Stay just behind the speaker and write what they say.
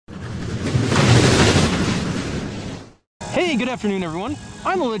Hey, good afternoon everyone.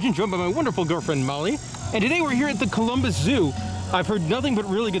 I'm the Legend, joined by my wonderful girlfriend Molly, and today we're here at the Columbus Zoo. I've heard nothing but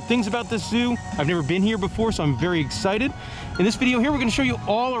really good things about this zoo. I've never been here before, so I'm very excited. In this video here, we're going to show you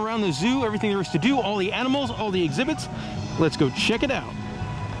all around the zoo, everything there is to do, all the animals, all the exhibits. Let's go check it out.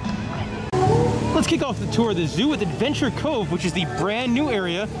 Let's kick off the tour of the zoo with Adventure Cove, which is the brand new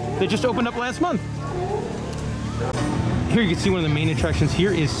area that just opened up last month. Here you can see one of the main attractions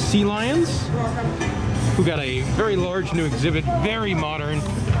here is sea lions, who got a very large new exhibit, very modern.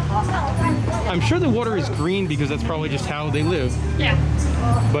 I'm sure the water is green because that's probably just how they live. Yeah.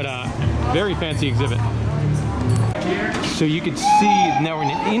 But very fancy exhibit. So you can see now we're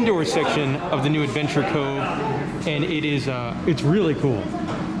in an indoor section of the new Adventure Cove, and it is it's really cool.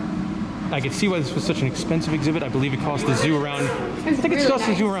 I can see why this was such an expensive exhibit. I believe it cost the zoo around, I think it cost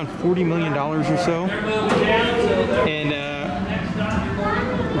the zoo around $40 million or so. And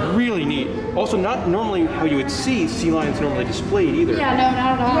really neat. Also, not normally how you would see sea lions normally displayed either. Yeah, no,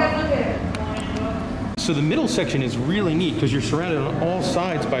 not at all. So the middle section is really neat because you're surrounded on all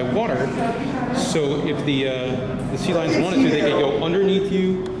sides by water. So if the sea lions wanted to, they could go underneath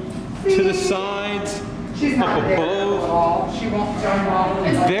you, to the sides, up above.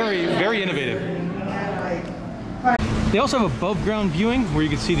 Very, very innovative. They also have above ground viewing where you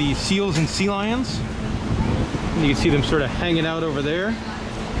can see the seals and sea lions. And you can see them sort of hanging out over there.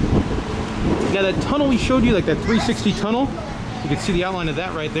 Now that tunnel we showed you, like that 360 tunnel, you can see the outline of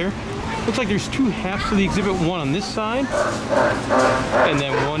that right there. Looks like there's two halves to the exhibit, one on this side, and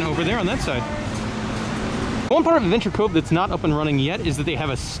then one over there on that side. One part of Adventure Cove that's not up and running yet is that they have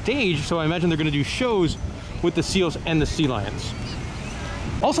a stage, so I imagine they're going to do shows with the seals and the sea lions.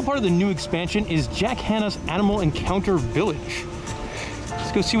 Also part of the new expansion is Jack Hanna's Animal Encounter Village.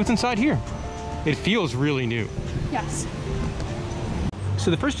 Let's go see what's inside here. It feels really new. Yes. So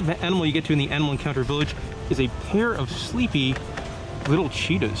the first animal you get to in the Animal Encounter Village is a pair of sleepy little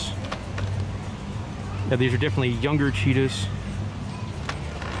cheetahs. Now these are definitely younger cheetahs,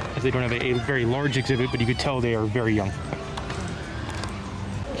 as they don't have a very large exhibit, but you could tell they are very young.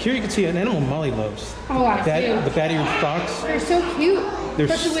 Here you can see an animal Molly loves. Oh, I see. The bat-eared fox. They're so cute. They're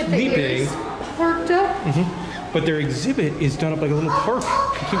especially sleeping. With the ears perked up. But their exhibit is done up like a little park,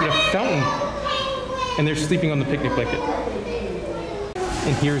 complete with a fountain. And they're sleeping on the picnic blanket.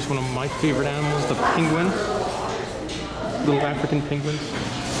 And here's one of my favorite animals, the penguin. Little African penguins.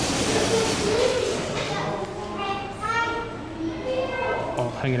 All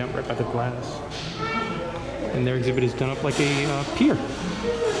hanging out right by the glass. And their exhibit is done up like a pier.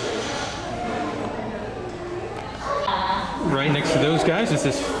 Right next to those guys is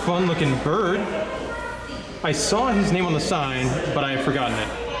this fun-looking bird. I saw his name on the sign, but I have forgotten it.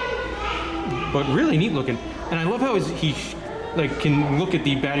 But really neat looking. And I love how he can look at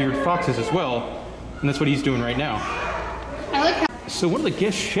the bat-eared foxes as well, and that's what he's doing right now. I like how. So one of the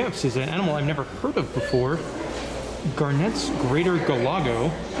guest chefs is an animal I've never heard of before, Garnett's Greater Galago,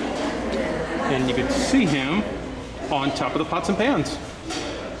 and you can see him on top of the pots and pans.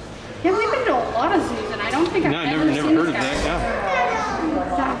 Yeah, we've been to a lot of zoos, and I don't think I've never heard of that. Yeah.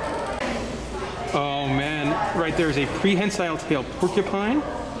 Oh man, right there is a prehensile tail porcupine.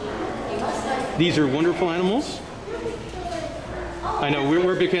 These are wonderful animals. I know,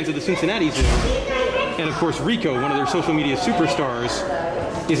 we're big fans of the Cincinnati Zoo. And of course, Rico, one of their social media superstars,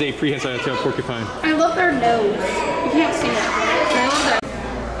 is a prehensile tail porcupine. I love their nose. You can't see it. I love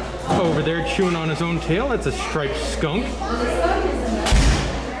that. Over there, chewing on his own tail, that's a striped skunk. Oh,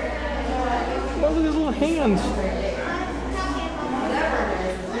 look at his little hands.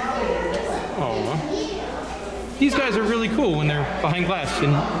 Oh, these guys are really cool when they're behind glass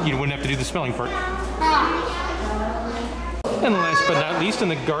and you wouldn't have to do the smelling part. And last but not least, in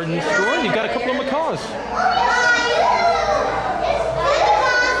the garden store, you've got a couple of macaws.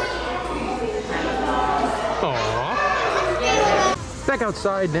 Aww. Back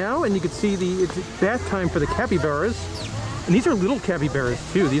outside now, and you can see it's bath time for the capybaras. And these are little capybaras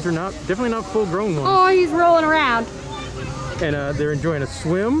too. These are definitely not full-grown ones. Oh, he's rolling around. And they're enjoying a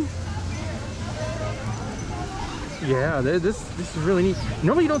swim. Yeah, this is really neat.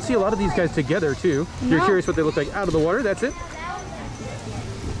 Normally you don't see a lot of these guys together too. No. You're curious what they look like out of the water, that's it?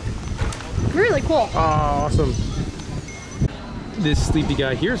 Really cool. Oh, awesome. This sleepy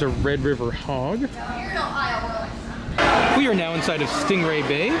guy here is a Red River hog. We are now inside of Stingray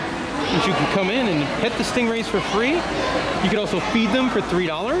Bay, which you can come in and pet the stingrays for free. You can also feed them for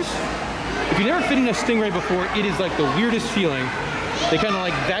 $3. If you've never fed a stingray before, it is like the weirdest feeling. They kind of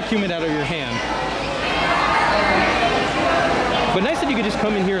like vacuum it out of your hand. But nice that you could just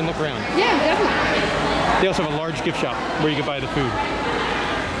come in here and look around. Yeah, definitely. They also have a large gift shop where you can buy the food.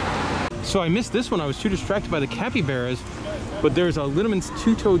 So I missed this one. I was too distracted by the capybaras. But there's a Linneman's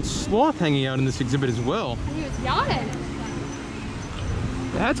two-toed sloth hanging out in this exhibit as well. He was yawning.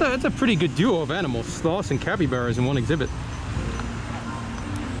 That's a pretty good duo of animals, sloths and capybaras in one exhibit.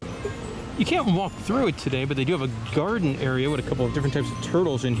 You can't walk through it today, but they do have a garden area with a couple of different types of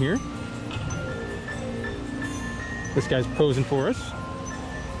turtles in here. This guy's posing for us.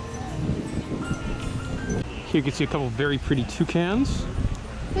 Here you can see a couple of very pretty toucans.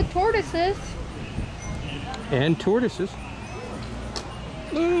 The tortoises. And tortoises.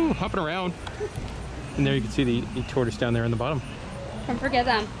 Ooh, hopping around. And there you can see the tortoise down there on the bottom. Don't forget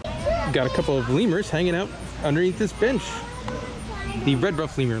them. Got a couple of lemurs hanging out underneath this bench. The red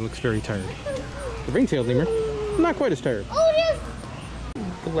ruff lemur looks very tired. The ring-tailed lemur, not quite as tired. Oh, it is!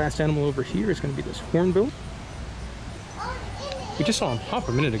 The last animal over here is going to be this hornbill. We just saw him hop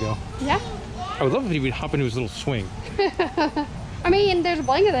a minute ago. Yeah. I would love if he would hop into his little swing. I mean, there's a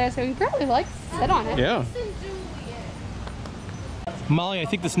blanket there, so you can probably like sit on it. Yeah. Molly, I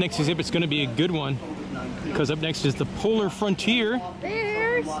think this next exhibit's going to be a good one, because up next is the polar frontier.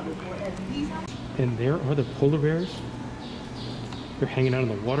 Bears. And there are the polar bears. They're hanging out in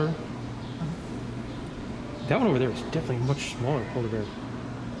the water. That one over there is definitely a much smaller polar bear.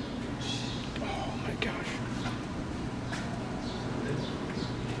 Oh my gosh.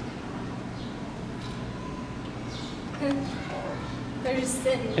 They're just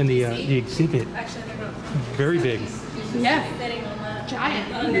sitting. And the exhibit, Actually, they're not. very big. Yeah. Sitting on the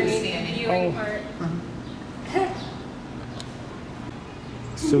Giant. underneath the viewing part.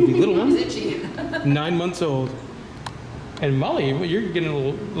 So the little one, 9 months old. And Molly, you're getting a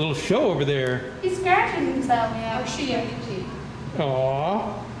little show over there. He's scratching himself. Yeah. Or she.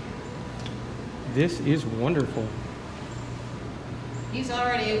 Aww. This is wonderful. He's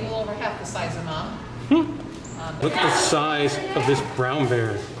already a little over half the size of Mom. Look at the size of this brown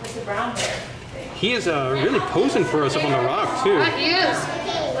bear. What's the brown bear? He is really posing for us up on the rock too. He is.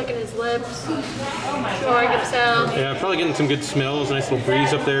 Look at his lips. Showing himself. Yeah, probably getting some good smells, a nice little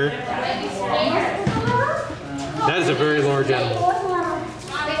breeze up there. That is a very large animal.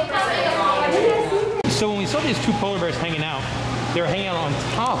 So when we saw these two polar bears hanging out, they were hanging out on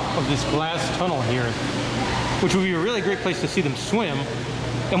top of this glass tunnel here, which would be a really great place to see them swim.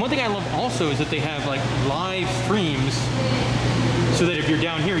 And one thing I love also is that they have like live streams, so that if you're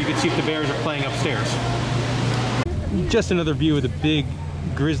down here, you can see if the bears are playing upstairs. Just another view of the big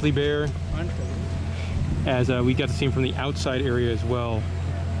grizzly bear, as we got to see him from the outside area as well.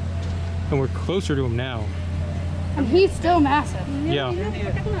 And we're closer to him now. And he's still massive. Yeah.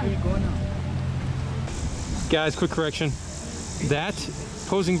 Guys, quick correction. That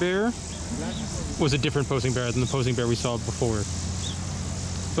posing bear was a different posing bear than the posing bear we saw before.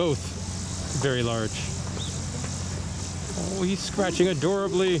 Both very large. Oh, he's scratching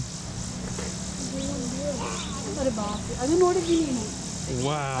adorably.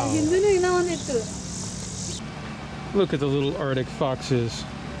 Wow. Look at the little Arctic foxes.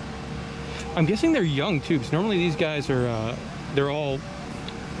 I'm guessing they're young too, because normally these guys are, they're all,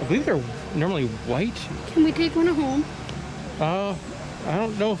 I believe they're normally white. Can we take one home? I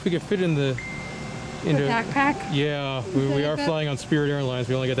don't know if we could fit in the backpack? Yeah, we are flying on Spirit Airlines.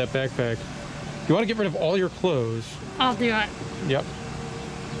 We only got that backpack. If you want to get rid of all your clothes, I'll do it. Yep.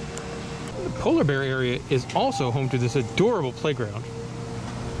 The polar bear area is also home to this adorable playground.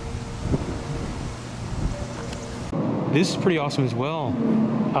 This is pretty awesome as well.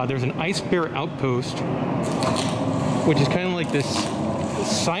 There's an ice bear outpost, which is kind of like this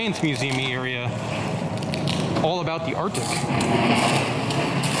science museum-y area all about the Arctic.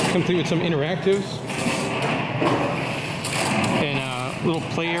 Complete with some interactives and little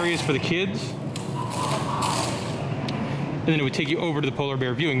play areas for the kids. And then it would take you over to the polar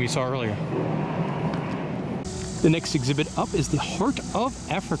bear viewing we saw earlier. The next exhibit up is the Heart of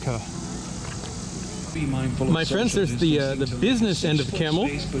Africa. My friends, there's the business end of the camel.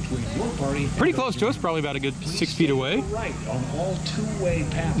 Pretty close to us, probably about a good 6 feet away.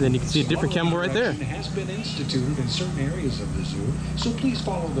 And then you can see a different camel right there.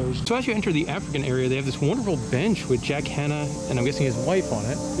 So as you enter the African area, they have this wonderful bench with Jack Hanna, and I'm guessing his wife on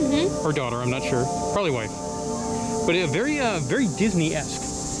it. Or daughter, I'm not sure. Probably wife. But very Disney-esque.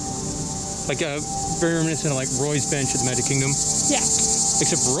 Like very reminiscent of like Roy's bench at the Magic Kingdom. Yeah.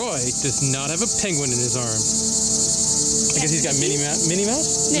 Except Roy does not have a penguin in his arm. I guess he's got Minnie Mouse. Minnie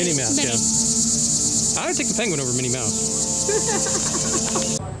Mouse? Minnie Mouse, yeah. I would take the penguin over Minnie Mouse.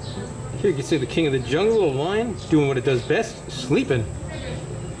 Here you can see the king of the jungle, a lion, doing what it does best, sleeping.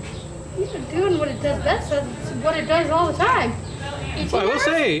 He's been doing what it does best. That's what it does all the time. Well, I will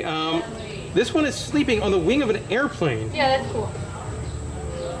say, this one is sleeping on the wing of an airplane. Yeah, that's cool.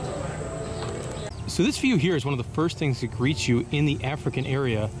 So this view here is one of the first things that greets you in the African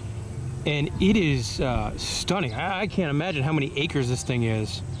area, and it is stunning. I can't imagine how many acres this thing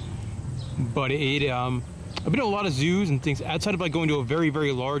is, but I've been to a lot of zoos and things outside of like going to a very,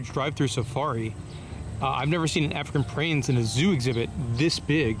 very large drive-through safari. I've never seen an African prains in a zoo exhibit this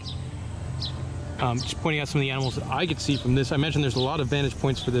big. Just pointing out some of the animals that I could see from this. I mentioned there's a lot of vantage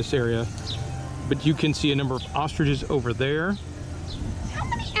points for this area, but you can see a number of ostriches over there. How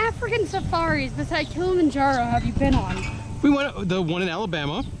many African safaris besides Kilimanjaro have you been on? We went the one in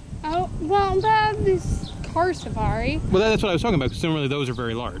Alabama. Oh, well, that is car safari. Well, that's what I was talking about, because generally those are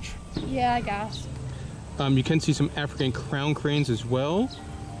very large. Yeah, I guess. You can see some African crown cranes as well.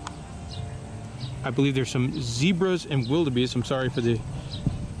 I believe there's some zebras and wildebeest. I'm sorry for the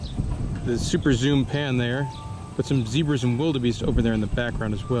super zoom pan there, but some zebras and wildebeest over there in the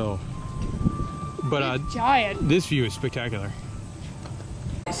background as well. But giant. This view is spectacular.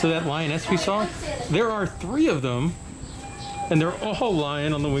 So that lioness we saw, there are 3 of them, and they're all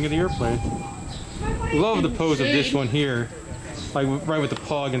lying on the wing of the airplane. Love the pose of this one here, like right with the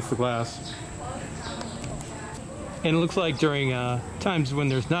paw against the glass. And it looks like during times when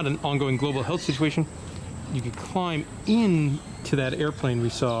there's not an ongoing global health situation, you could climb into that airplane we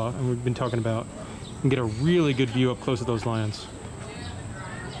saw and we've been talking about and get a really good view up close of those lions.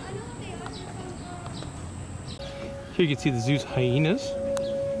 Here you can see the zoo's hyenas,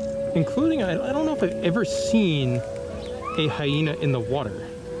 including, I don't know if I've ever seen a hyena in the water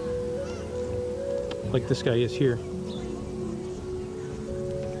like this guy is here.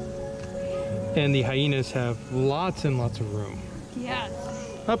 And the hyenas have lots and lots of room. Yes.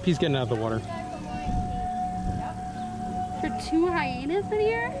 Up, he's getting out of the water. There are 2 hyenas in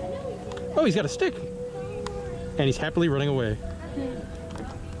here? Oh, he's got a stick. And he's happily running away.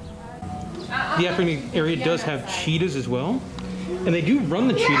 The African area does have cheetahs as well. And they do run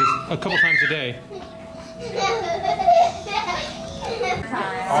the cheetahs a couple times a day.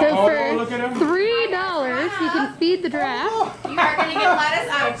 So for $3, you can feed the giraffe. You are going to get lettuce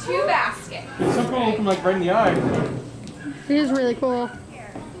out of 2 baskets. Some people look like right in the eye. It is really cool.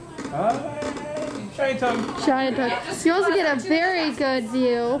 Giant tongue. Giant tongue. You also get a very good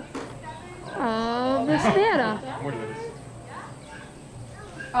view of the savannah.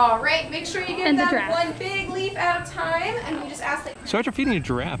 All right, make sure you get And the them giraffe. 1 big leaf at a time, and you just ask that. So after feeding a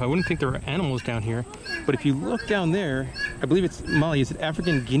giraffe, I wouldn't think there are animals down here, but if you look down there, I believe it's, Molly, is it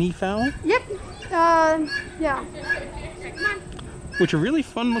African guinea fowl? Yep. Yeah. Which are really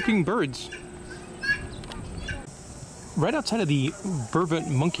fun looking birds. Right outside of the vervet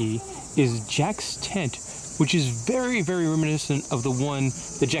monkey is Jack's tent, which is very, very reminiscent of the one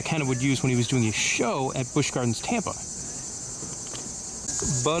that Jack Hanna would use when he was doing his show at Busch Gardens, Tampa.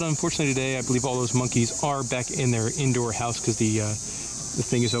 But unfortunately today, I believe all those monkeys are back in their indoor house because the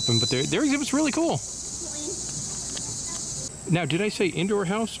thing is open, but their exhibit's really cool. Now, did I say indoor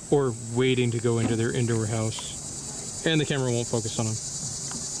house or waiting to go into their indoor house? And the camera won't focus on them.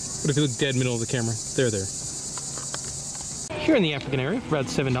 But if you look dead middle of the camera, they're there. Here in the African area, for about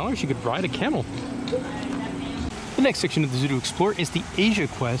 $7, you could ride a camel. The next section of the zoo to explore is the Asia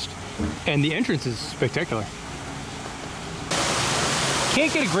Quest, and the entrance is spectacular.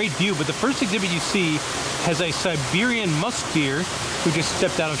 Can't get a great view, but the first exhibit you see has a Siberian musk deer who just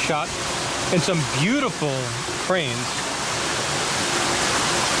stepped out of shot, and some beautiful cranes.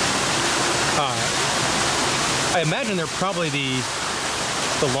 I imagine they're probably the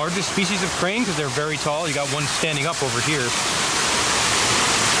largest species of crane because they're very tall. You got one standing up over here,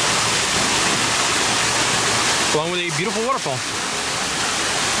 along with a beautiful waterfall.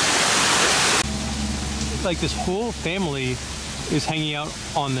 Like this whole family is hanging out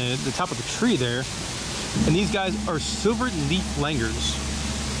on the top of the tree there, and these guys are silver leaf langurs.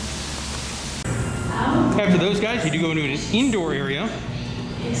 After those guys, you do go into an indoor area.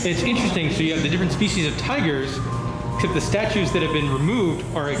 It's interesting, so you have the different species of tigers, except the statues that have been removed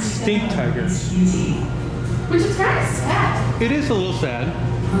are extinct tigers. Which is kind of sad. It is a little sad.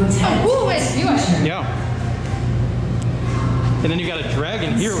 A cool way to do it. Yeah. And then you got a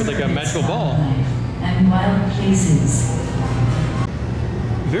dragon here with like a magical ball. And wild places.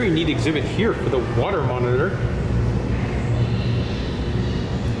 Very neat exhibit here for the water monitor.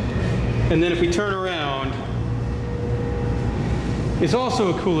 And then if we turn around, it's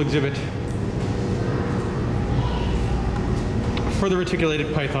also a cool exhibit for the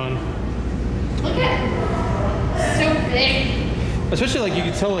reticulated python. Look at it. So big. Especially like you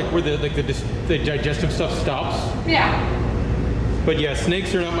can tell like where the digestive stuff stops. Yeah. But yeah,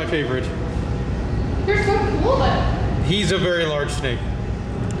 snakes are not my favorite. They're so cool though. He's a very large snake.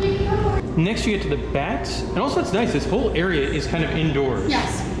 Next you get to the bats, and also it's nice, this whole area is kind of indoors.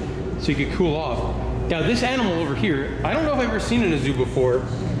 Yes. So so you could cool off. Now this animal over here, I don't know if I've ever seen in a zoo before,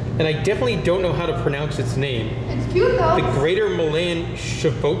 and I definitely don't know how to pronounce its name. It's cute though. The greater Malayan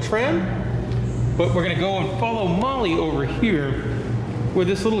chevotran. But we're gonna go and follow Molly over here, where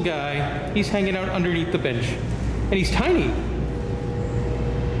this little guy, he's hanging out underneath the bench. And he's tiny.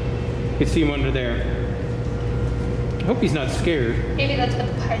 You can see him under there. I hope he's not scared. Maybe that's what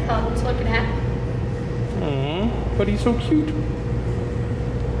the python was looking at. Aww, but he's so cute.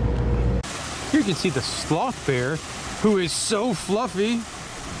 Here you can see the sloth bear, who is so fluffy.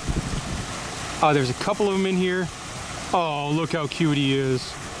 Oh, there's a couple of them in here. Oh, look how cute he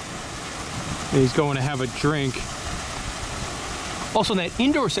is. And he's going to have a drink. Also, in that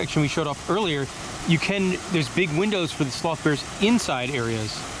indoor section we showed off earlier, there's big windows for the sloth bear's inside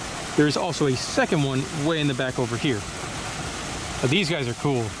areas. There's also a second one way in the back over here. Now, these guys are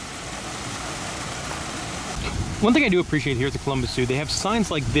cool. One thing I do appreciate here at the Columbus Zoo, they have signs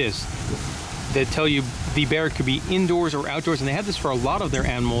like this that tell you the bear could be indoors or outdoors, and they have this for a lot of their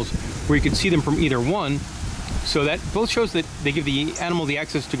animals where you can see them from either one. So that both shows that they give the animal the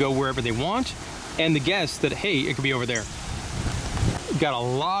access to go wherever they want, and the guests that, hey, it could be over there. We've got a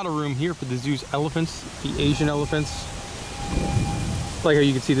lot of room here for the zoo's elephants, the Asian elephants. Like how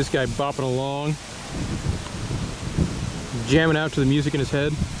you can see this guy bopping along, jamming out to the music in his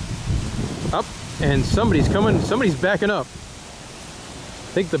head. Up, and somebody's coming, somebody's backing up.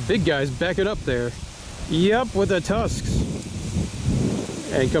 I think the big guy's backing up there. Yep, with the tusks.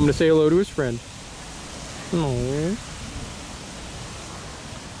 And coming to say hello to his friend. Aww.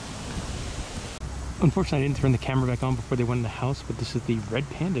 Unfortunately, I didn't turn the camera back on before they went in the house, but this is the red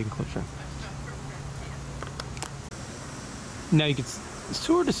panda enclosure. Now you can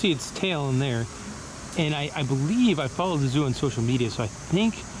sort of see its tail in there, and I believe I follow the zoo on social media, so I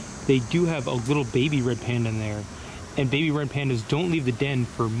think they do have a little baby red panda in there. And baby red pandas don't leave the den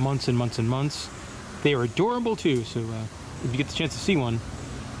for months and months and months. They are adorable too, so if you get the chance to see one,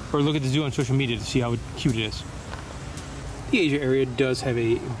 or look at the zoo on social media to see how cute it is. The Asia area does have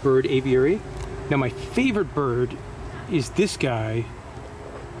a bird aviary. Now my favorite bird is this guy,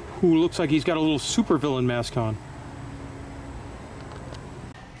 who looks like he's got a little supervillain mask on.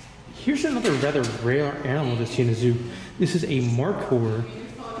 Here's another rather rare animal to see in a zoo. This is a markhor,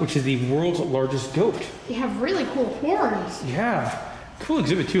 which is the world's largest goat. They have really cool horns. Yeah, cool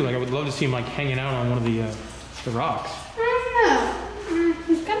exhibit too. Like I would love to see him like hanging out on one of the rocks. I don't know.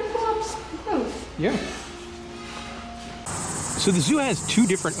 He's kind of cool up close. Yeah. So the zoo has two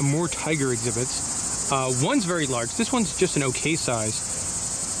different Amur tiger exhibits. One's very large. This one's just an okay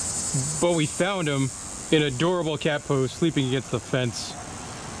size. But we found him in adorable cat pose sleeping against the fence.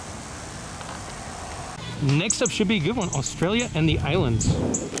 Next up should be a good one, Australia and the Islands.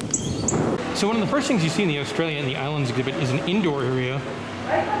 So one of the first things you see in the Australia and the Islands exhibit is an indoor area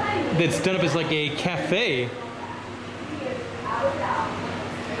that's done up as like a cafe.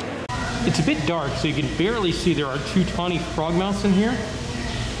 It's a bit dark, so you can barely see there are two tawny frogmouths in here.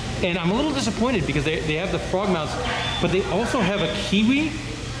 And I'm a little disappointed because they have the frogmouths, but they also have a kiwi.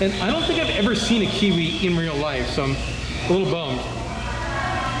 And I don't think I've ever seen a kiwi in real life, so I'm a little bummed.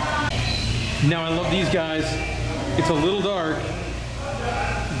 Now I love these guys. It's a little dark,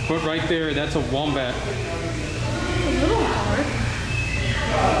 but right there, that's a wombat. A little dark.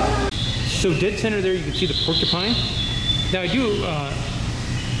 So dead center there, you can see the porcupine. Now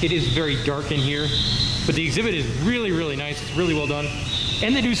it is very dark in here, but the exhibit is really, really nice. It's really well done.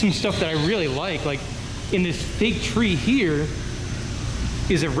 And they do some stuff that I really like in this fake tree here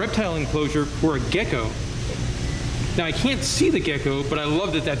is a reptile enclosure for a gecko. Now I can't see the gecko, but I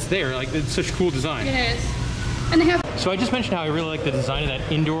love that that's there. Like, it's such cool design. It is. And they have... So I just mentioned how I really like the design of that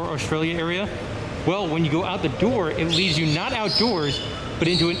indoor Australia area. Well, when you go out the door, it leads you not outdoors, but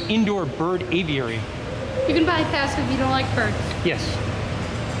into an indoor bird aviary. You can bypass if you don't like birds. Yes.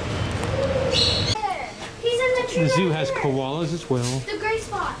 He's in the tree. The zoo has koalas as well. The gray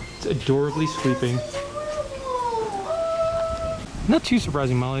spot. It's adorably sleeping. Not too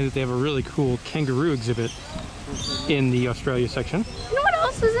surprising, Molly, that they have a really cool kangaroo exhibit in the Australia section. You know what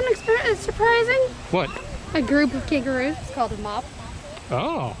else isn't surprising? What? A group of kangaroos. It's called a mob.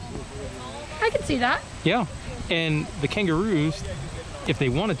 Oh. I can see that. Yeah. And the kangaroos, if they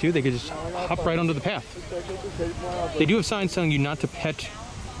wanted to, they could just hop right onto the path. They do have signs telling you not to pet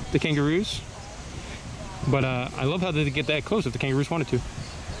the kangaroos, but I love how they get that close if the kangaroos wanted to.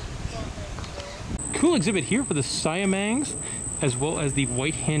 Cool exhibit here for the siamangs, as well as the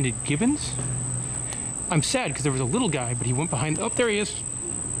white-handed gibbons. I'm sad because there was a little guy, but he went behind. Oh, there he is.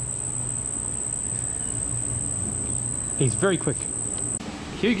 He's very quick.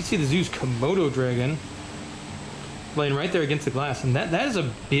 Here you can see the zoo's Komodo dragon. laying right there against the glass, and that is a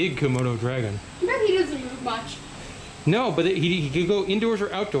big Komodo dragon. I bet he doesn't move much. No, but he could go indoors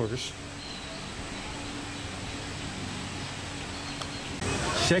or outdoors.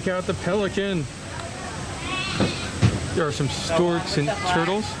 Check out the pelican. There are some storks and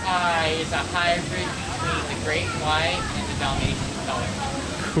turtles. Is a hybrid between the great white and the Dalmatian color.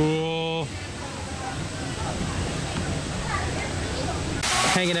 Cool.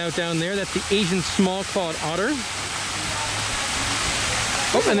 Hanging out down there, that's the Asian small-clawed otter.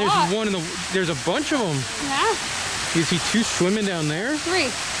 Oh, and there's a bunch of them. Yeah. You see 2 swimming down there? 3.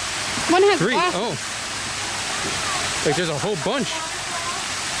 One has 3. glasses. Oh. Like there's a whole bunch.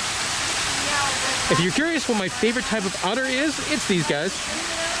 If you're curious what my favorite type of otter is, it's these guys.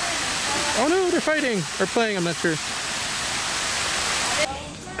 Oh no, they're fighting or playing, I'm not sure.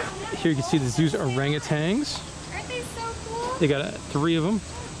 Here you can see the zoo's orangutans. Aren't they so cool? They got 3 of them.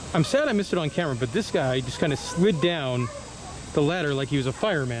 I'm sad I missed it on camera, but this guy just kind of slid down the ladder like he was a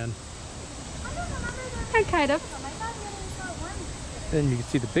fireman. I kind of. Then you can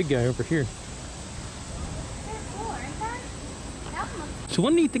see the big guy over here. So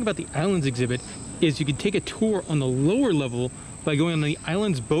one neat thing about the Islands exhibit is you can take a tour on the lower level by going on the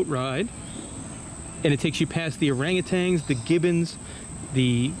Islands boat ride, and it takes you past the orangutans, the gibbons,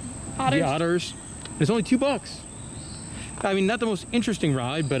 the otters. It's only $2. I mean, not the most interesting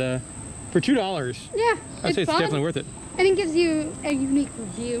ride, but for $2, Yeah, I'd say it's fun. definitely worth it. And it gives you a unique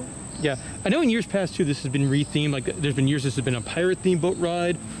view. Yeah, I know in years past too, this has been rethemed. Like there's been years this has been a pirate-themed boat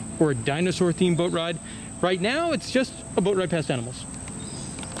ride or a dinosaur-themed boat ride. Right now, it's just a boat ride past animals.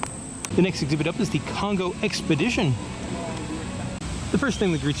 The next exhibit up is the Congo Expedition. The first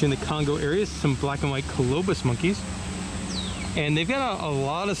thing that greets you in the Congo area is some black and white colobus monkeys. And they've got a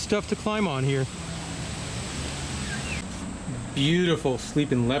lot of stuff to climb on here. Beautiful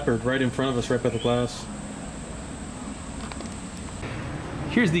sleeping leopard right in front of us, right by the glass.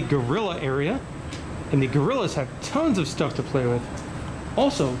 Here's the gorilla area. And the gorillas have tons of stuff to play with.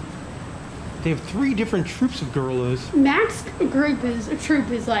 Also, they have 3 different troops of gorillas. Mac's troop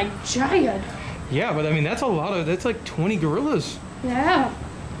is like giant. Yeah, but I mean, that's like 20 gorillas. Yeah.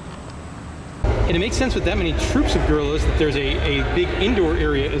 And it makes sense with that many troops of gorillas that there's a big indoor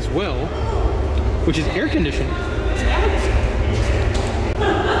area as well, which is air conditioned.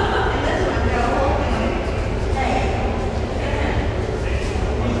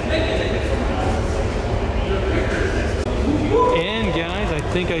 And guys, I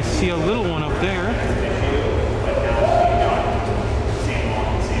think I see a little one up there.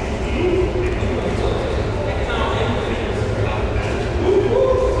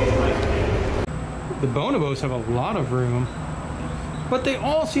 The bonobos have a lot of room, but they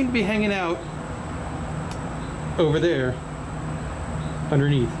all seem to be hanging out over there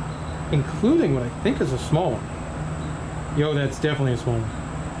underneath, including what I think is a small one. Yo, that's definitely a small one.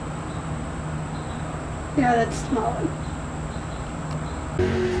 Yeah, that's small one.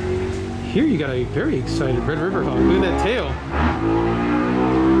 Here you got a very excited Red River hog. Look at that tail.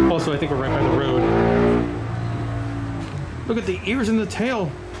 Also, I think we're right by the road. Look at the ears and the tail.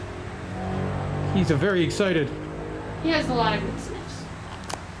 He's very excited. He has a lot of good sniffs.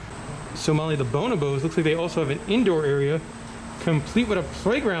 So Molly, the bonobos, looks like they also have an indoor area complete with a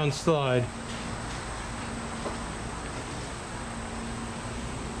playground slide.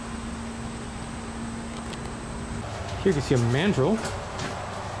 Here you can see a mandrill.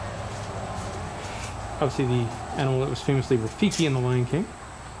 Obviously the animal that was famously Rafiki in The Lion King.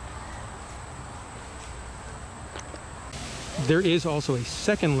 There is also a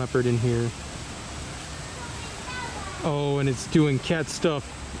second leopard in here. Oh, and it's doing cat stuff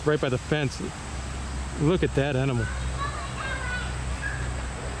right by the fence. Look at that animal.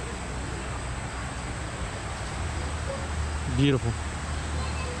 Beautiful.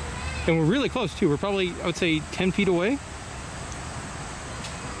 And we're really close too. We're probably, I would say, 10 feet away.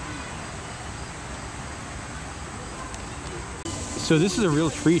 So this is a real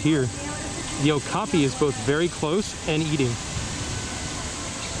treat here. The okapi is both very close and eating.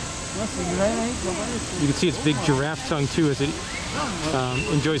 You can see its big giraffe tongue too as it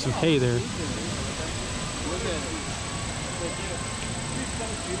enjoys some hay there.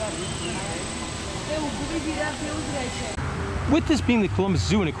 With this being the Columbus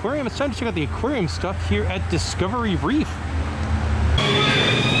Zoo and Aquarium, it's time to check out the aquarium stuff here at Discovery Reef.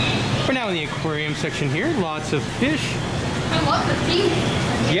 We're now in the aquarium section here. Lots of fish. I love the theme.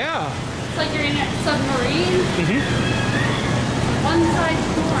 Yeah. It's like you're in a submarine. Mm-hmm. One side's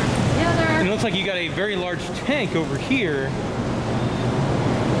corn, the other. And it looks like you got a very large tank over here.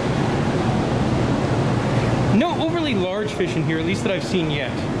 No overly large fish in here, at least that I've seen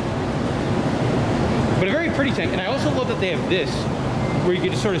yet. But a very pretty tank. And I also love that they have this, where you can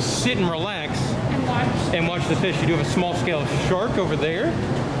just sort of sit and relax and watch the fish. You do have a small scale shark over there.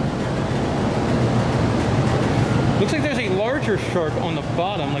 Looks like there's a larger shark on the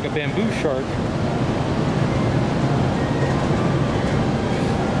bottom, like a bamboo shark.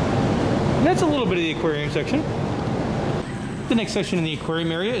 And that's a little bit of the aquarium section. The next section in the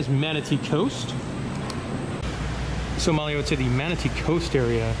aquarium area is Manatee Coast. So Molly, I would say the Manatee Coast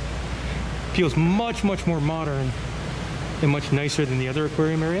area feels much, much more modern and much nicer than the other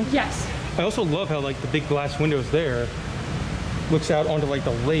aquarium area. Yes. I also love how like the big glass windows there looks out onto like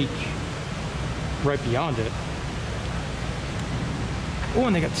the lake right beyond it. Oh,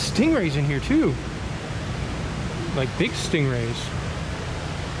 and they got stingrays in here too. Like big stingrays.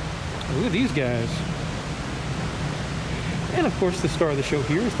 Look at these guys. And of course the star of the show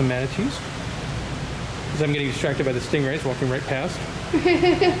here is the manatees. Because I'm getting distracted by the stingrays walking right past.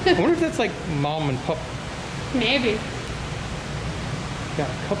 I wonder if that's like mom and pup. Maybe. Got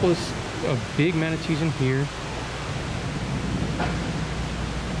a couple of big manatees in here.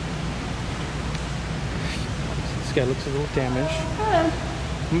 This guy looks a little damaged.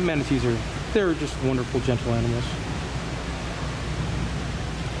 Hello. Manatees they're just wonderful, gentle animals.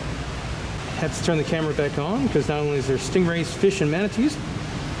 Had to turn the camera back on because not only is there stingrays, fish, and manatees,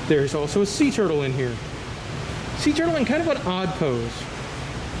 there's also a sea turtle in here. Sea turtle in kind of an odd pose.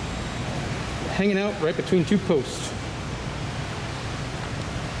 Hanging out right between two posts.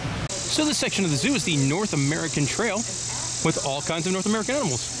 So this section of the zoo is the North American Trail with all kinds of North American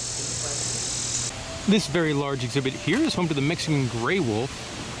animals. This very large exhibit here is home to the Mexican gray wolf,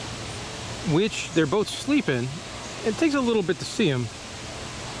 which they're both sleeping. It takes a little bit to see them,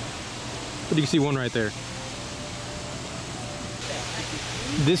 but you can see one right there.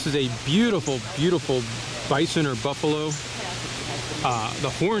 This is a beautiful, beautiful bison or buffalo. The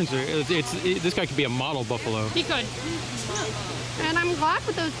horns are, this guy could be a model buffalo. He could. And I'm glad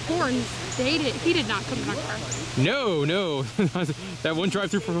with those horns, he did not come in our car. No, no. That one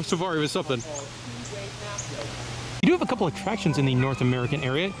drive-through for safari was something. You do have a couple of attractions in the North American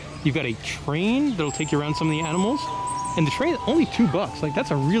area. You've got a train that'll take you around some of the animals. And the train is only $2. Like, that's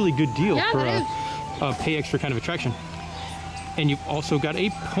a really good deal for a pay extra kind of attraction. And you've also got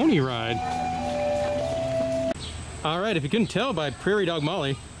a pony ride. All right, if you couldn't tell by Prairie Dog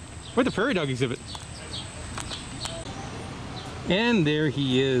Molly, we're at the Prairie Dog exhibit. And there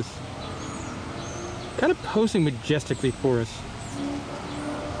he is. Kind of posing majestically for us.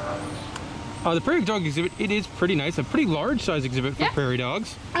 The Prairie Dog exhibit, it is pretty nice. A pretty large size exhibit for prairie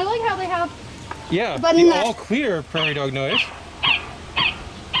dogs. I like how they have the all clear prairie dog noise.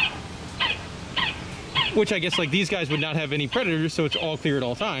 Which I guess like these guys would not have any predators, so it's all clear at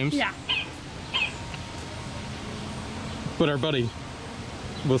all times. Yeah. But our buddy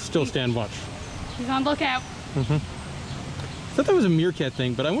will still stand watch. He's on lookout. Mm-hmm. I thought that was a meerkat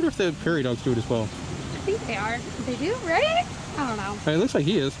thing, but I wonder if the prairie dogs do it as well. I think they are. They do, right? I don't know. It looks like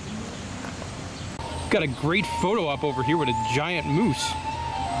he is. Got a great photo op over here with a giant moose.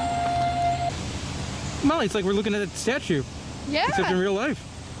 Molly, it's like we're looking at a statue. Yeah. Except in real life.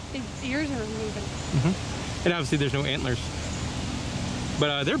 His ears are moving. Mm-hmm. And obviously there's no antlers.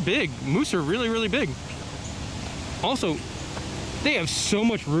 But they're big. Moose are really, really big. Also, they have so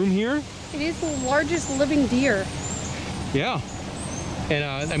much room here. It is the largest living deer. Yeah.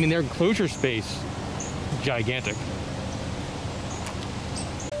 And I mean, their enclosure space, gigantic.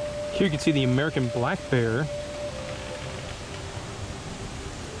 Here you can see the American black bear.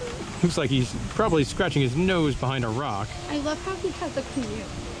 Looks like he's probably scratching his nose behind a rock. I love how he has a canoe.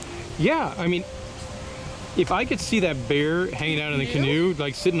 Yeah, I mean, if I could see that bear hanging out in the canoe,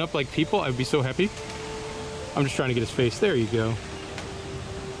 like sitting up like people, I'd be so happy. I'm just trying to get his face. There you go.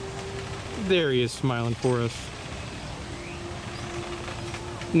 There he is smiling for us.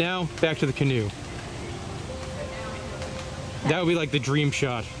 Now, back to the canoe. That would be like the dream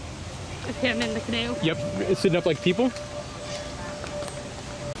shot. Of him in the canoe? Yep, sitting up like people.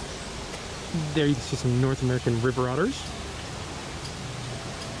 There you can see some North American river otters.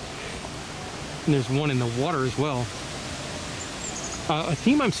 And there's one in the water as well. A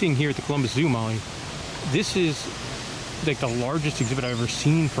theme I'm seeing here at the Columbus Zoo, Molly. This is like the largest exhibit I've ever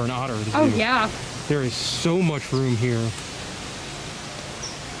seen for an otter at the zoo. Oh yeah. There is so much room here. You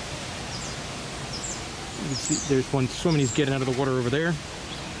can see there's one swimming, he's getting out of the water over there.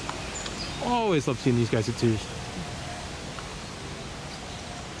 Always love seeing these guys at zoos.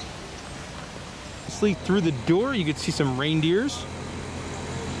 Through the door you could see some reindeers,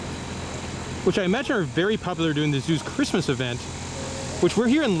 which I imagine are very popular during the zoo's Christmas event, which we're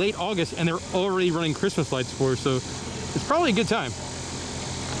here in late August and they're already running Christmas lights for, so it's probably a good time.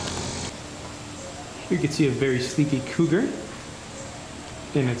 You can see a very sleepy cougar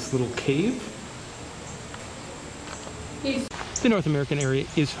in its little cave. The North American area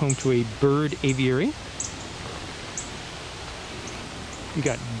is home to a bird aviary. You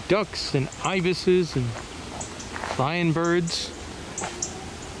got ducks and ibises and lion birds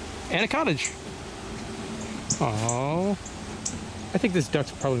and a cottage. Oh, I think this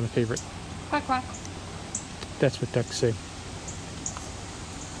duck's probably my favorite. Quack, quack. That's what ducks say.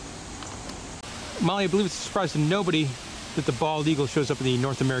 Molly, I believe it's a surprise to nobody that the bald eagle shows up in the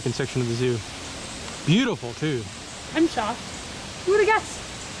North American section of the zoo. Beautiful, too. I'm shocked. Who would have guessed?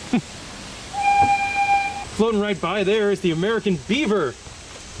 Floating right by there is the American beaver.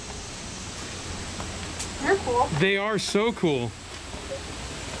 They're cool. They are so cool.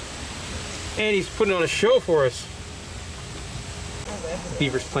 And he's putting on a show for us. The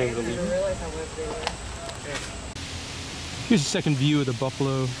beaver's playing with the leader. Here's a second view of the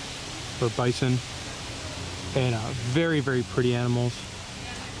buffalo or bison. And very, very pretty animals.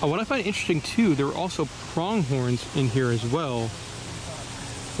 What I find interesting too, there are also pronghorns in here as well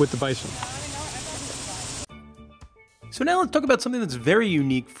with the bison. So now let's talk about something that's very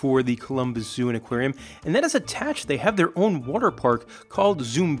unique for the Columbus Zoo and Aquarium, and that is attached. They have their own water park called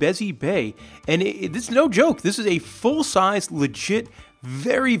Zoombezi Bay, and it's no joke. This is a full-size, legit,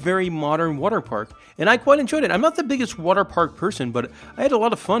 very, very modern water park, and I quite enjoyed it. I'm not the biggest water park person, but I had a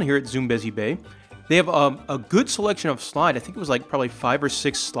lot of fun here at Zoombezi Bay. They have a good selection of slide. I think it was like probably 5 or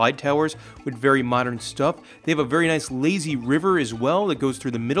 6 slide towers with very modern stuff. They have a very nice lazy river as well that goes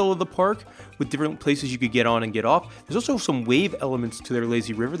through the middle of the park with different places you could get on and get off. There's also some wave elements to their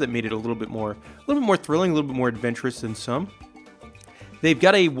lazy river that made it a little bit more thrilling, a little bit more adventurous than some. They've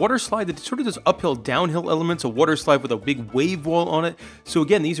got a water slide that sort of does uphill, downhill elements, a water slide with a big wave wall on it. So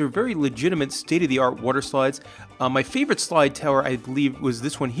again, these are very legitimate, state-of-the-art water slides. My favorite slide tower, I believe, was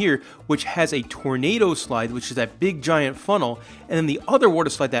this one here, which has a tornado slide, which is that big giant funnel. And then the other water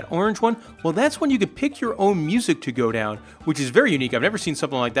slide, that orange one, well, that's when you could pick your own music to go down, which is very unique. I've never seen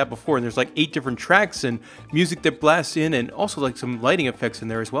something like that before. And there's like 8 different tracks and music that blasts in, and also like some lighting effects in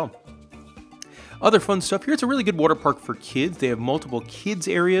there as well. Other fun stuff here. It's a really good water park for kids. They have multiple kids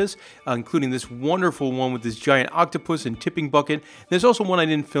areas, including this wonderful one with this giant octopus and tipping bucket. There's also one I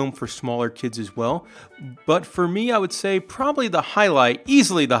didn't film for smaller kids as well. But for me, I would say probably the highlight,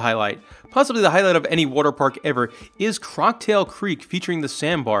 easily the highlight, possibly the highlight of any water park ever, is Crocktail Creek featuring the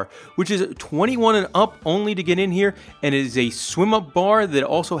sandbar, which is 21 and up only to get in here, and it is a swim-up bar that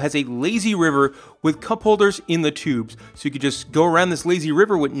also has a lazy river with cup holders in the tubes. So you could just go around this lazy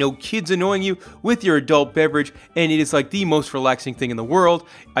river with no kids annoying you with your adult beverage, and it is like the most relaxing thing in the world.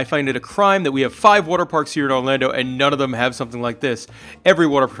 I find it a crime that we have 5 water parks here in Orlando and none of them have something like this. Every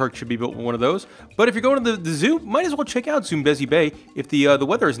water park should be built with one of those. But if you're going to the zoo, might as well check out Zoombezi Bay if the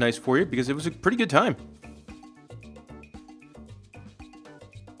weather is nice for you, because it was a pretty good time.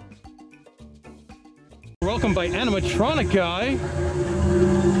 Welcome by animatronic guy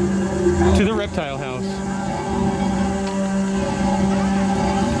to the reptile house.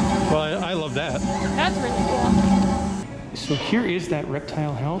 Well, I love that. That's really cool. So here is that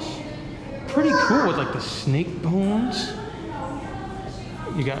reptile house. Pretty cool with like the snake bones.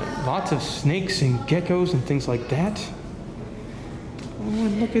 You got lots of snakes and geckos and things like that. Oh,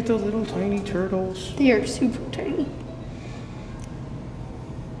 and look at the little tiny turtles. They are super tiny.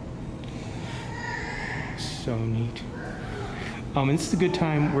 So neat. And this is a good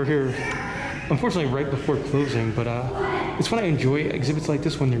time. We're here, unfortunately, right before closing, but it's when I enjoy exhibits like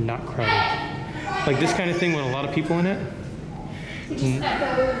this when they're not crowded. Like this kind of thing with a lot of people in it.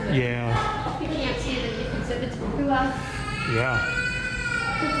 Yeah. You can't see the exhibits too well. Yeah.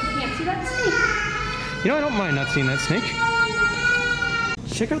 You can't see that snake. You know, I don't mind not seeing that snake.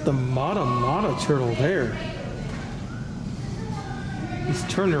 Check out the Mata turtle there. He's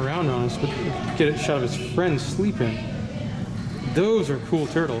turning around on us, but get a shot of his friend sleeping. Those are cool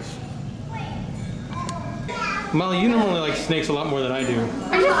turtles. Molly, you normally like snakes a lot more than I do.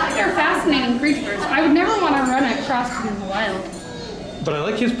 I just think they're fascinating creatures. I would never want to run across them in the wild. But I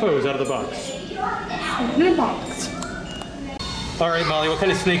like his pose out of the box. In a box. All right, Molly, what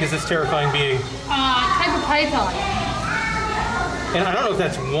kind of snake is this terrifying being? Type of python. And I don't know if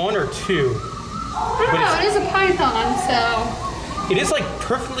that's 1 or 2. I don't know, it is a python, so... It is like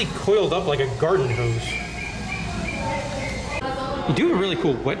perfectly coiled up like a garden hose. You do have a really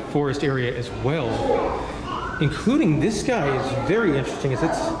cool wet forest area as well. Including this guy is very interesting, as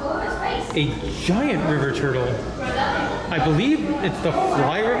it's a giant river turtle. I believe it's the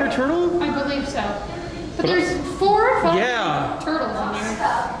fly river turtle? I believe so. But there's 4 or 5 turtles in here.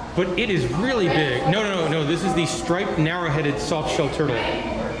 But it is really big. No, this is the striped narrow-headed soft-shell turtle.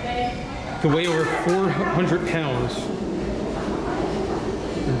 to weigh over 400 pounds.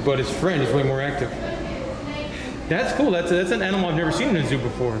 But his friend is way more active. That's cool. That's an animal I've never seen in a zoo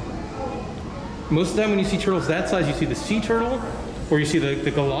before. Most of the time when you see turtles that size, you see the sea turtle, or you see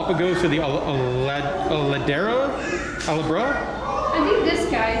the Galapagos or the Alabra. I think this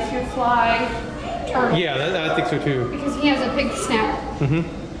guy is your fly turtle. Yeah, I think so too. Because he has a big snapper.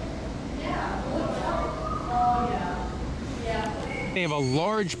 Mm-hmm. They have a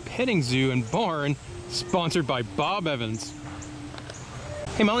large petting zoo and barn sponsored by Bob Evans.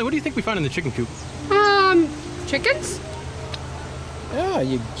 Hey Molly, what do you think we found in the chicken coop? Chickens? Yeah,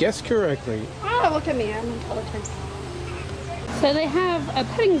 you guessed correctly. Oh, look at me, I'm intelligent. So they have a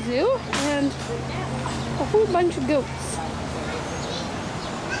petting zoo and a whole bunch of goats.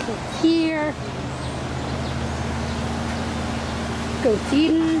 Goats here. Goats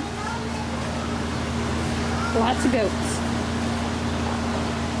eating. Lots of goats.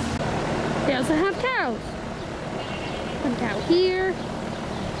 They also have cows. One cow here.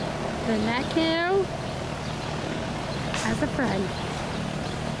 Then that cow has a friend.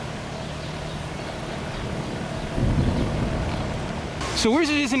 So we're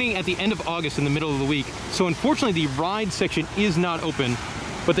visiting at the end of August in the middle of the week. So unfortunately the ride section is not open,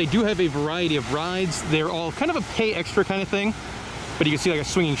 but they do have a variety of rides. They're all kind of a pay extra kind of thing. But you can see like a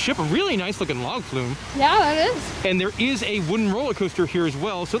swinging ship, a really nice looking log flume. Yeah, that is. And there is a wooden roller coaster here as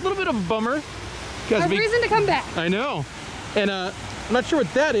well. So a little bit of a bummer. A reason to come back. I know. And I'm not sure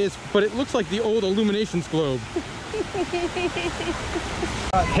what that is, but it looks like the old Illuminations globe.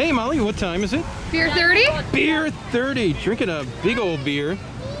 Hey Molly, what time is it? Beer 30? Beer 30. Drinking a big old beer.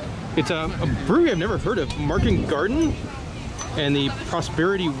 It's a brewery I've never heard of, Market Garden, and the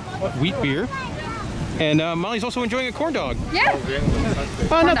Prosperity wheat beer. And Molly's also enjoying a corn dog. Yeah.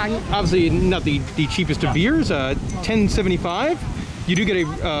 Obviously not the cheapest of beers, $10.75. You do get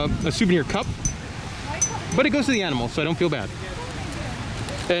a souvenir cup, but it goes to the animals, so I don't feel bad.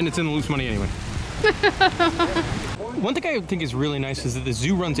 And it's in the loose money anyway. One thing I think is really nice is that the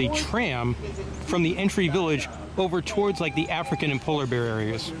zoo runs a tram from the entry village over towards like the African and polar bear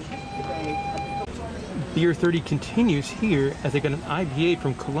areas. Beer 30 continues here as they got an IPA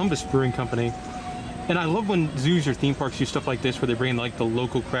from Columbus Brewing Company. And I love when zoos or theme parks do stuff like this where they bring like the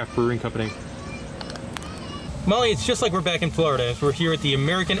local craft brewing company. Molly, it's just like we're back in Florida as we're here at the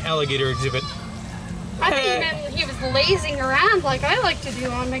American Alligator exhibit. I think he was lazing around like I like to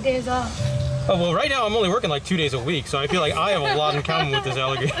do on my days off. Oh, well, right now I'm only working like 2 days a week, so I feel like I have a lot in common with this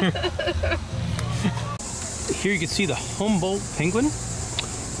alligator. Here you can see the Humboldt penguin,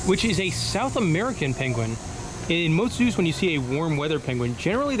 which is a South American penguin. In most zoos, when you see a warm weather penguin,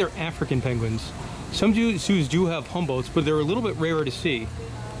 generally they're African penguins. Some zoos do have Humboldts, but they're a little bit rarer to see.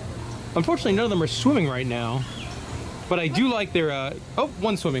 Unfortunately, none of them are swimming right now, but I do like their, oh,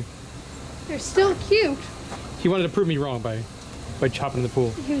 one swimming. They're still cute. He wanted to prove me wrong by chopping in the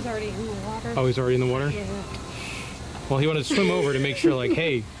pool. He was already in the water. Oh, he's already in the water? Yeah. Well, he wanted to swim over to make sure, like,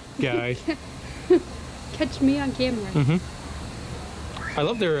 hey, guy. Catch me on camera. Mm-hmm. I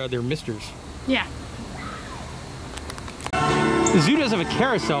love their misters. Yeah. The zoo does have a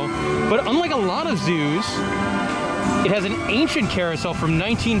carousel, but unlike a lot of zoos, it has an ancient carousel from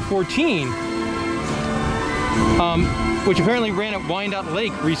 1914, which apparently ran at Wyandotte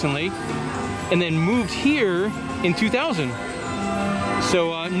Lake recently, and then moved here in 2000.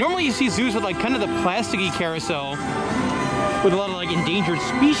 So normally you see zoos with like kind of the plasticky carousel with a lot of like endangered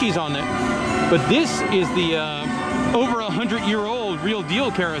species on it, but this is the over 100-year-old real deal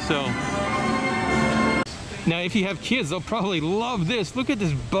carousel. Now if you have kids, they'll probably love this. Look at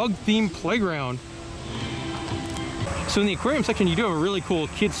this bug-themed playground. So in the aquarium section, you do have a really cool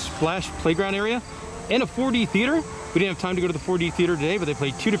kids splash playground area and a 4D theater. We didn't have time to go to the 4D theater today, but they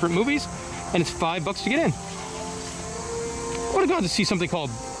played 2 different movies, and it's $5 to get in. I would have gone to see something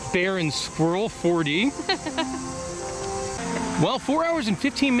called Bear and Squirrel 4D. Well, 4 hours and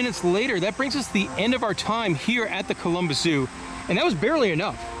 15 minutes later, that brings us to the end of our time here at the Columbus Zoo, and that was barely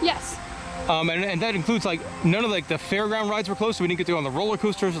enough. Yes. And that includes like none of like the fairground rides were closed, so we didn't get to go on the roller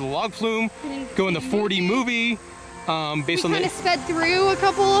coasters or the log flume, go in the 4D movie. Based on kind of sped through a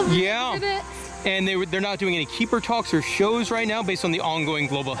couple of exhibits. And they're not doing any keeper talks or shows right now based on the ongoing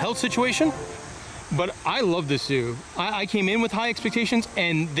global health situation. But I love this zoo. I came in with high expectations,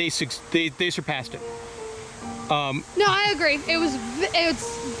 and they surpassed it. No, I agree. It's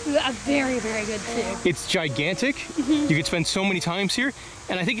a very, very good zoo. It's gigantic. You could spend so many times here,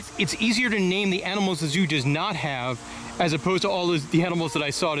 and I think it's easier to name the animals the zoo does not have as opposed to all the animals that I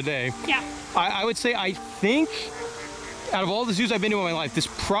saw today. Yeah. I would say I think out of all the zoos I've been to in my life, this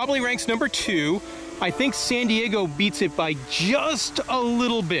probably ranks number 2. I think San Diego beats it by just a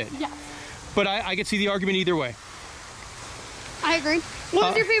little bit. Yeah. but I could see the argument either way. I agree. What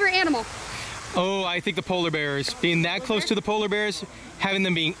was your favorite animal? Oh, I think the polar bears. Being that close to the polar bears, having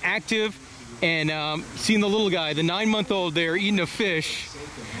them being active, and seeing the little guy, the 9-month-old there eating a fish.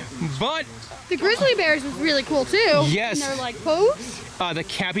 But the grizzly bears was really cool too. Yes. And they're like pose. The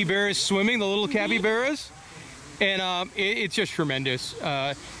capybaras swimming, the little capybaras. And it's just tremendous.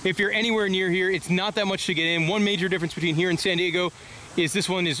 If you're anywhere near here, it's not that much to get in. One major difference between here and San Diego is this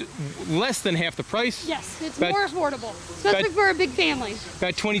one is less than half the price. Yes, it's more affordable, especially for a big family.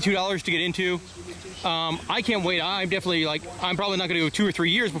 About $22 to get into. I can't wait. I'm definitely I'm probably not going to go 2 or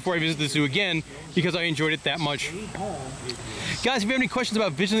 3 years before I visit the zoo again because I enjoyed it that much. Guys, if you have any questions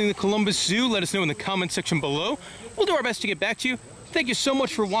about visiting the Columbus Zoo, let us know in the comment section below. We'll do our best to get back to you. Thank you so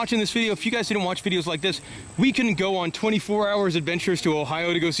much for watching this video. If you guys didn't watch videos like this, we can go on 24 hours adventures to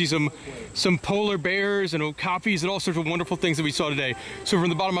Ohio to go see some polar bears and okapis and all sorts of wonderful things that we saw today. So from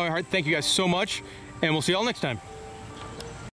the bottom of my heart, thank you guys so much, and we'll see y'all next time.